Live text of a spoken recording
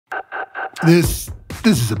This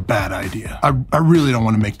is a bad idea. I really don't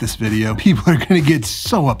want to make this video. People are going to get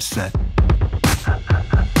so upset.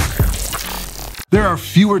 There are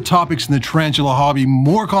fewer topics in the tarantula hobby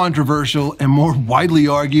more controversial and more widely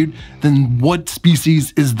argued than what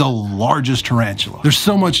species is the largest tarantula. There's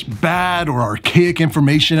so much bad or archaic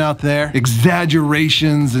information out there,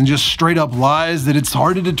 exaggerations and just straight up lies that it's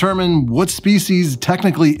hard to determine what species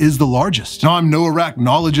technically is the largest. Now, I'm no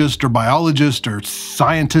arachnologist or biologist or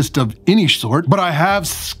scientist of any sort, but I have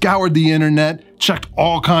scoured the internet, checked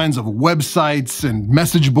all kinds of websites and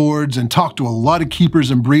message boards, and talked to a lot of keepers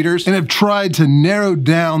and breeders, and have tried to narrow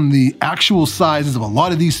down the actual sizes of a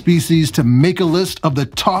lot of these species to make a list of the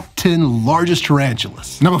top 10 largest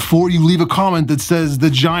tarantulas. Now, before you leave a comment that says the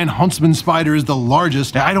giant huntsman spider is the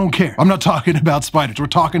largest, I don't care. I'm not talking about spiders. We're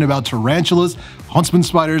talking about tarantulas. Huntsman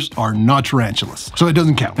spiders are not tarantulas, so it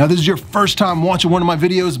doesn't count. Now, this is your first time watching one of my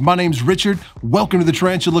videos. My name's Richard. Welcome to the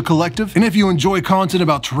Tarantula Collective. And if you enjoy content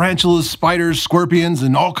about tarantulas, spiders, scorpions,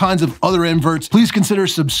 and all kinds of other inverts, please consider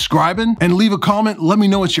subscribing and leave a comment. Let me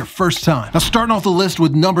know it's your first time. Now, starting off the list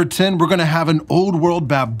with number 10, we're gonna have an old world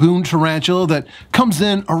baboon tarantula that comes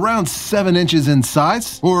in around 7 inches in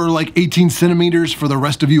size, or like 18 centimeters for the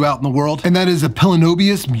rest of you out in the world, and that is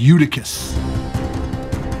Epilenobius muticus.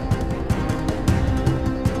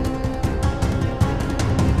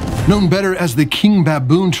 Known better as the king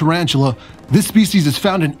baboon tarantula, this species is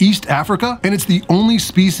found in East Africa, and it's the only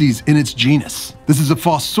species in its genus. This is a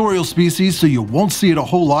fossorial species, so you won't see it a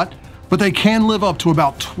whole lot, but they can live up to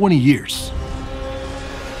about 20 years.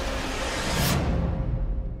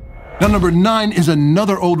 Now, number 9 is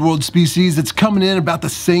another old world species that's coming in about the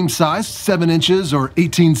same size, 7 inches or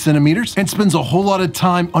 18 centimeters, and spends a whole lot of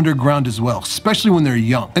time underground as well, especially when they're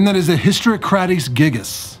young. And that is a Hysterocrates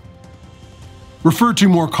gigas, referred to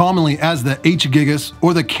more commonly as the H. gigas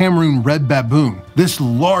or the Cameroon red baboon. This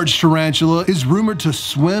large tarantula is rumored to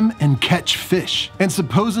swim and catch fish, and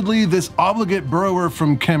supposedly this obligate burrower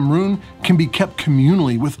from Cameroon can be kept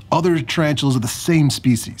communally with other tarantulas of the same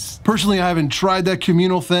species. Personally, I haven't tried that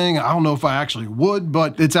communal thing. I don't know if I actually would,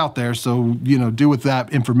 but it's out there, so, do with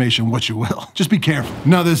that information what you will. Just be careful.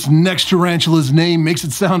 Now, this next tarantula's name makes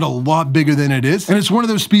it sound a lot bigger than it is, and it's one of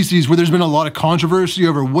those species where there's been a lot of controversy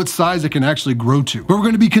over what size it can actually grow to. But we're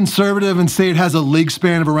going to be conservative and say it has a leg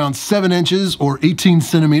span of around 7 inches or 18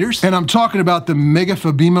 centimeters, and I'm talking about the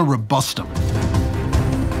Megaphobema robustum.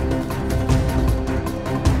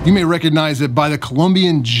 You may recognize it by the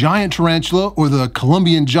Colombian giant tarantula or the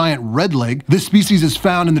Colombian giant redleg. This species is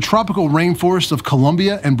found in the tropical rainforests of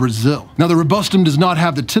Colombia and Brazil. Now, the robustum does not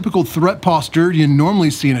have the typical threat posture you normally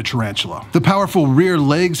see in a tarantula. The powerful rear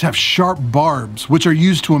legs have sharp barbs, which are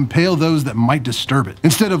used to impale those that might disturb it.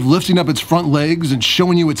 Instead of lifting up its front legs and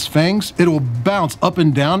showing you its fangs, it will bounce up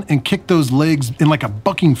and down and kick those legs in like a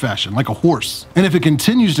bucking fashion, like a horse. And if it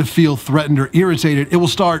continues to feel threatened or irritated, it will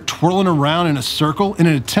start twirling around in a circle in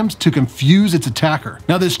an attempt to confuse its attacker.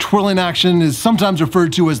 Now, this twirling action is sometimes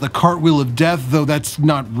referred to as the cartwheel of death, though that's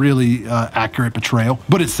not really accurate portrayal,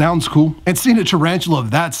 but it sounds cool. And seeing a tarantula of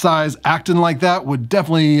that size acting like that would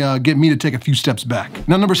definitely get me to take a few steps back.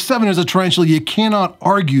 Now, number 7 is a tarantula you cannot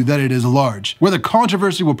argue that it is large. Where the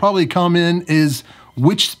controversy will probably come in is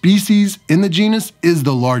which species in the genus is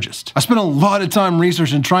the largest. I spent a lot of time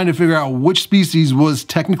researching trying to figure out which species was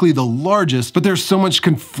technically the largest, but there's so much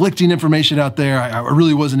conflicting information out there, I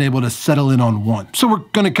really wasn't able to settle in on one. So we're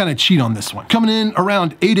gonna kind of cheat on this one. Coming in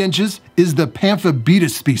around 8 inches is the Megaphobema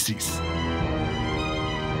species.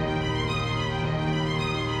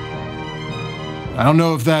 I don't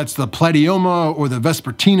know if that's the Platyoma or the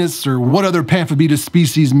Vespertinus or what other Megaphobema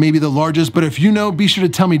species may be the largest, but if you know, be sure to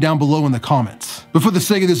tell me down below in the comments. But for the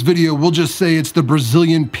sake of this video, we'll just say it's the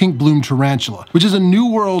Brazilian pink bloom tarantula, which is a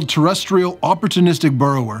New World terrestrial opportunistic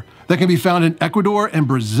burrower that can be found in Ecuador and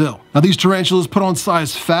Brazil. Now, these tarantulas put on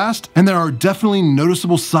size fast, and there are definitely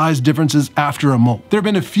noticeable size differences after a molt. There have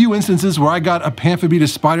been a few instances where I got a Megaphobema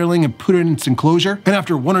spiderling and put it in its enclosure, and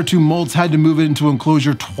after 1 or 2 molts had to move it into an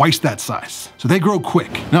enclosure twice that size. So they grow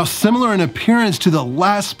quick. Now, similar in appearance to the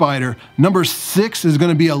last spider, number 6 is going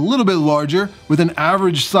to be a little bit larger with an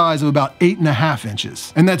average size of about 8.5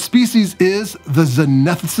 inches. And that species is the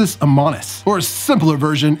Xenethus ammonis, or a simpler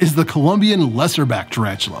version is the Colombian lesserback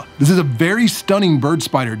tarantula. This is a very stunning bird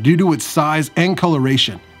spider due to its size and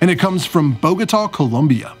coloration, and it comes from Bogota,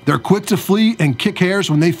 Colombia. They're quick to flee and kick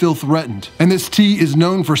hairs when they feel threatened, and this T is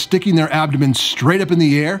known for sticking their abdomen straight up in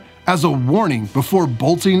the air as a warning before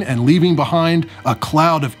bolting and leaving behind a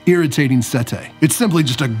cloud of irritating setae. It's simply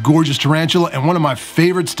just a gorgeous tarantula and one of my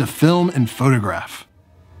favorites to film and photograph.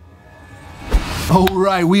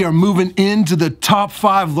 Alright, we are moving into the top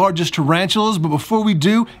 5 largest tarantulas, but before we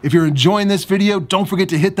do, if you're enjoying this video, don't forget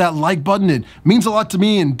to hit that like button. It means a lot to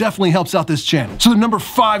me and definitely helps out this channel. So the number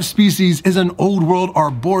 5 species is an old world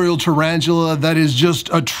arboreal tarantula that is just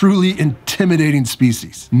a truly intimidating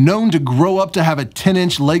species. Known to grow up to have a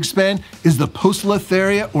 10-inch leg span is the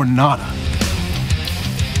Poecilotheria ornata.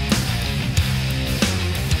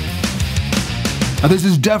 Now, this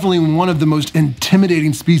is definitely one of the most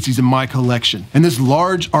intimidating species in my collection, and this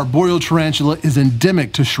large arboreal tarantula is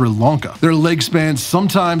endemic to Sri Lanka. Their leg spans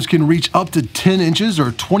sometimes can reach up to 10 inches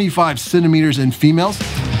or 25 centimeters in females.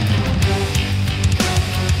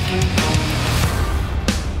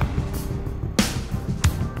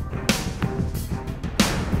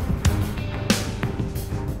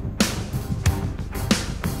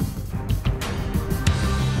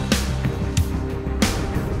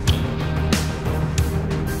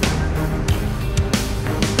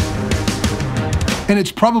 And it's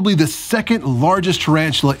probably the second largest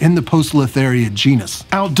tarantula in the Poecilotheria genus,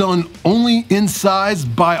 outdone only in size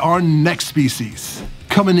by our next species.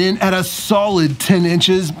 Coming in at a solid 10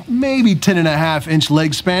 inches, maybe 10.5 inch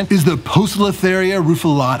leg span, is the Poecilotheria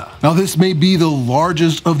rufilata. Now, this may be the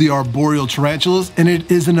largest of the arboreal tarantulas, and it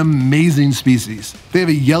is an amazing species. They have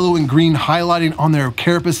a yellow and green highlighting on their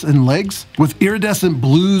carapace and legs, with iridescent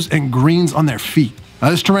blues and greens on their feet. Now,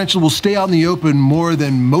 this tarantula will stay out in the open more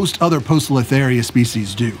than most other Poecilotheria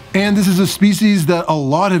species do. And this is a species that a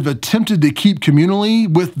lot have attempted to keep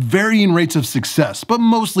communally with varying rates of success, but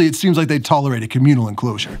mostly it seems like they tolerate a communal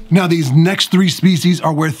enclosure. Now, these next 3 species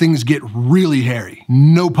are where things get really hairy,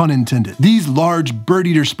 no pun intended. These large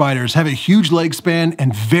bird-eater spiders have a huge leg span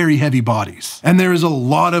and very heavy bodies. And there is a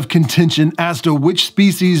lot of contention as to which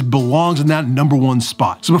species belongs in that number 1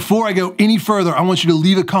 spot. So before I go any further, I want you to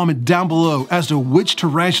leave a comment down below as to which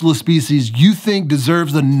tarantula species you think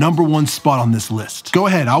deserves the number 1 spot on this list. Go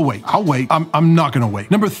ahead, I'll wait. I'm not gonna wait.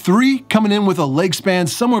 Number 3, coming in with a leg span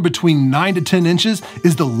somewhere between 9 to 10 inches,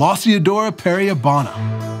 is the Losiodora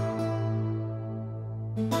periabana.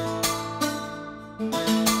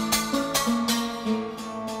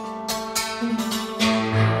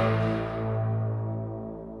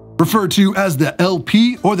 Referred to as the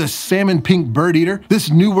LP or the salmon pink bird eater,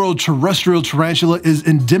 this New World terrestrial tarantula is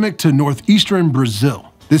endemic to northeastern Brazil.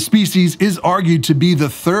 This species is argued to be the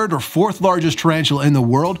 3rd or 4th largest tarantula in the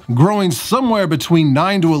world, growing somewhere between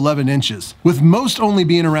 9 to 11 inches, with most only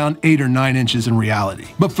being around 8 or 9 inches in reality.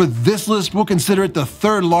 But for this list, we'll consider it the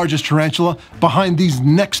 3rd largest tarantula behind these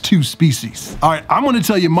next 2 species. Alright, I'm going to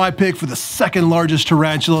tell you my pick for the 2nd largest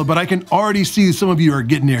tarantula, but I can already see some of you are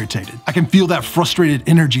getting irritated. I can feel that frustrated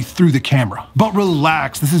energy through the camera. But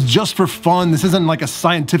relax, this is just for fun. This isn't like a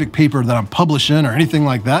scientific paper that I'm publishing or anything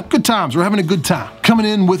like that. Good times, we're having a good time. Coming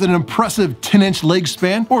in with an impressive 10-inch leg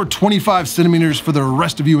span, or 25 centimeters for the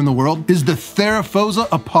rest of you in the world, is the Theraphosa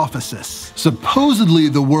apophysis. Supposedly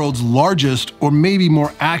the world's largest, or maybe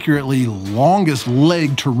more accurately, longest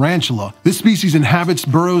legged tarantula, this species inhabits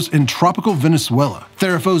burrows in tropical Venezuela.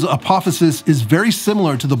 Theraphosa apophysis is very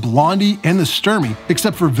similar to the blondie and the sturmey,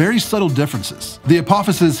 except for very subtle differences. The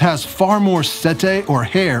apophysis has far more setae or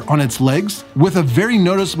hair on its legs, with a very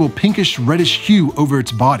noticeable pinkish reddish hue over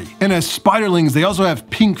its body. And as spiderlings, they also have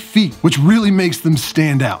pink feet, which really makes them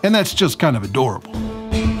stand out. And that's just kind of adorable.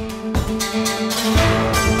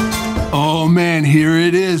 Oh man, here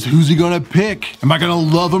it is. Who's he gonna pick? Am I gonna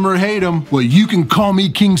love him or hate him? Well, you can call me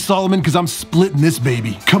King Solomon because I'm splitting this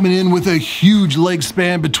baby. Coming in with a huge leg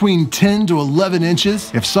span between 10 to 11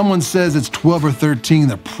 inches. If someone says it's 12 or 13,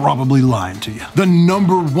 they're probably lying to you. The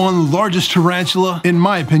number 1 largest tarantula, in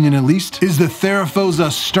my opinion at least, is the Theraphosa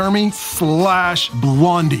sturmey /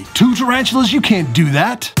 blondie. 2 tarantulas? You can't do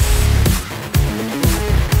that.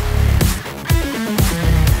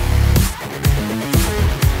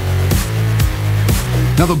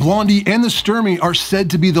 Now, the blondie and the sturmey are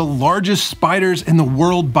said to be the largest spiders in the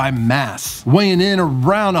world by mass, weighing in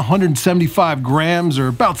around 175 grams or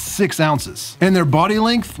about 6 ounces. And their body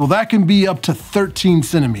length, well, that can be up to 13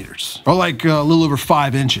 centimeters, or like a little over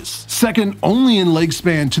 5 inches. Second only in leg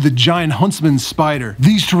span to the giant huntsman spider,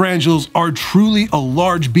 these tarantulas are truly a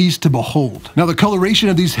large beast to behold. Now, the coloration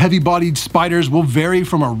of these heavy-bodied spiders will vary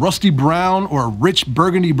from a rusty brown or a rich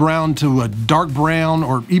burgundy brown to a dark brown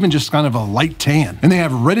or even just kind of a light tan. And they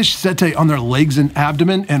have reddish setae on their legs and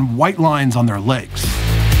abdomen and white lines on their legs.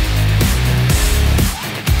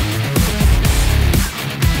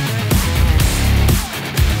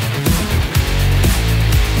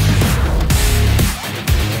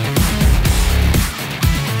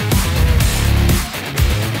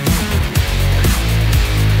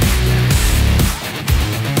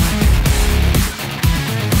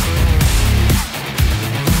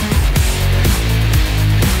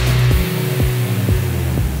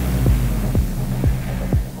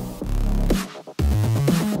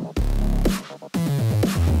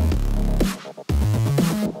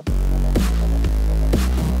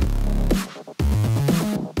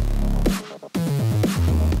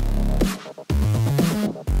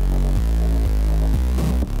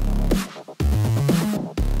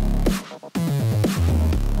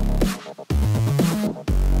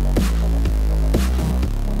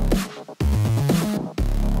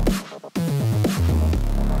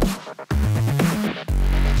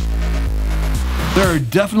 There are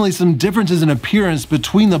definitely some differences in appearance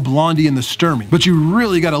between the blondie and the sturmy, but you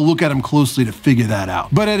really got to look at them closely to figure that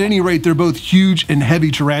out. But at any rate, they're both huge and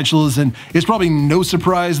heavy tarantulas, and it's probably no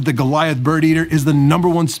surprise that the Goliath bird eater is the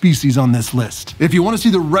 #1 species on this list. If you want to see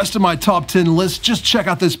the rest of my top 10 list, just check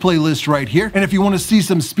out this playlist right here. And if you want to see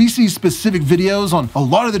some species-specific videos on a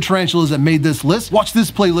lot of the tarantulas that made this list, watch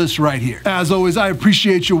this playlist right here. As always, I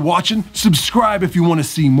appreciate you watching. Subscribe if you want to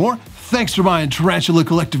see more. Thanks for buying Tarantula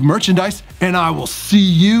Collective merchandise, and I will see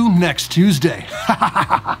you next Tuesday.